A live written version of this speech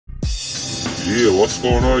Yeah, what's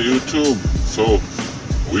going on YouTube? So,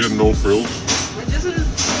 we in No Frills.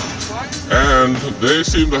 And they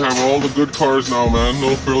seem to have all the good cars now, man.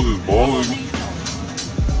 No Frills is balling.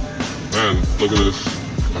 Man, look at this.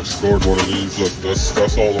 I scored one of these. Look,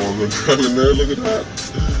 that's all the ones I'm driving there. Look at that.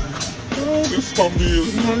 Oh, this Humvee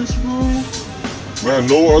is nice, bro. Man,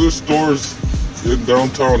 no other stores in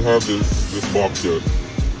downtown have this box yet.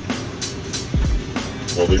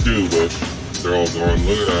 Well, they do, but they're all gone.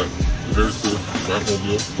 Look at that. Here's the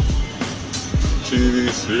Batmobile. TV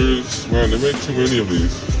series. Man, they make too many of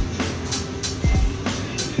these.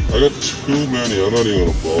 I got too many. I'm not even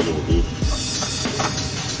gonna bother with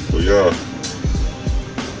this. But yeah,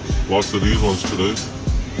 lots of these ones today.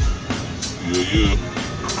 Yeah.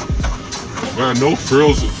 Man, No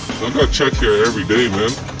Frills. I gotta check here every day,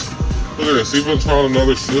 man. Look at this. Even found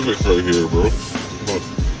another Civic right here, bro. Look.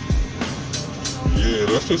 Yeah,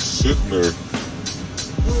 that's just sitting there.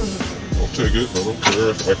 I'll take it. I don't care.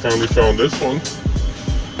 I finally found this one.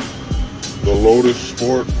 The Lotus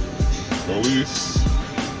Sport Elise.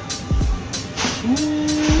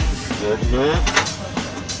 Grabbing that.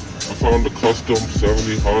 I found the custom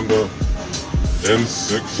 70 Honda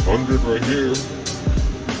N600 right here.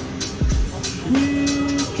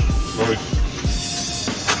 Nice.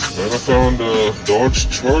 And I found a Dodge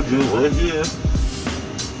Charger right here.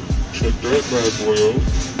 Check that bad boy out.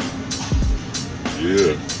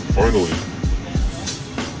 Yeah, finally.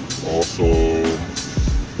 Also,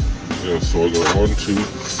 yeah, so I got 1, 2,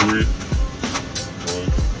 3,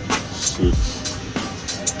 5,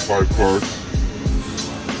 6, 5 cars.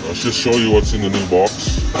 I'll just show you what's in the new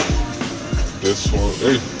box. This one,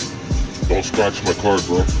 hey, don't scratch my card,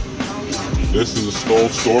 bro. This is a Snow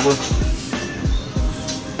Stormer.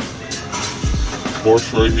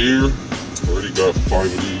 Porsche right here. Already got 5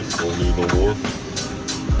 of these, don't need no more.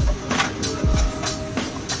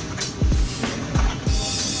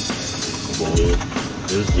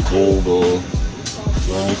 Here's the gold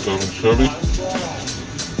 97 Chevy.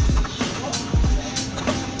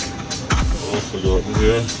 What else I got in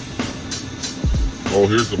here? Oh,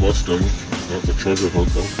 here's the Mustang. Not the treasure hunt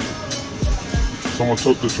though. Someone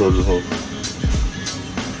took the treasure hunt.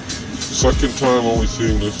 Second time only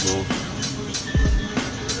seeing this though.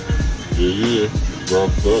 Yeah.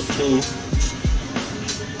 Grabbed that too.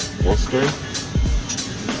 Mustang.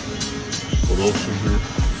 What else in here?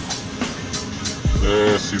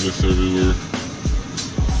 Yeah, I see this everywhere.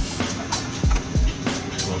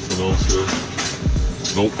 Nothing else here.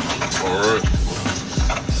 Nope. Alright.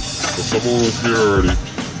 So someone was here already.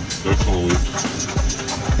 Definitely.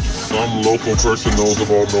 Some local person knows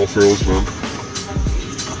about No Frills, man.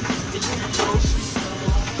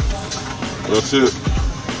 That's it.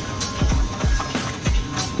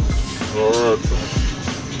 Alright.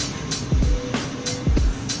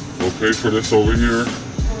 We'll pay for this over here.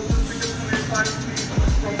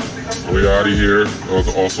 We out of here. That was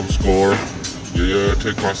an awesome score. Yeah,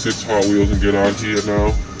 take my 6 Hot Wheels and get out here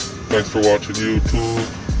now. Thanks for watching YouTube.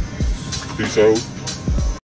 Peace out.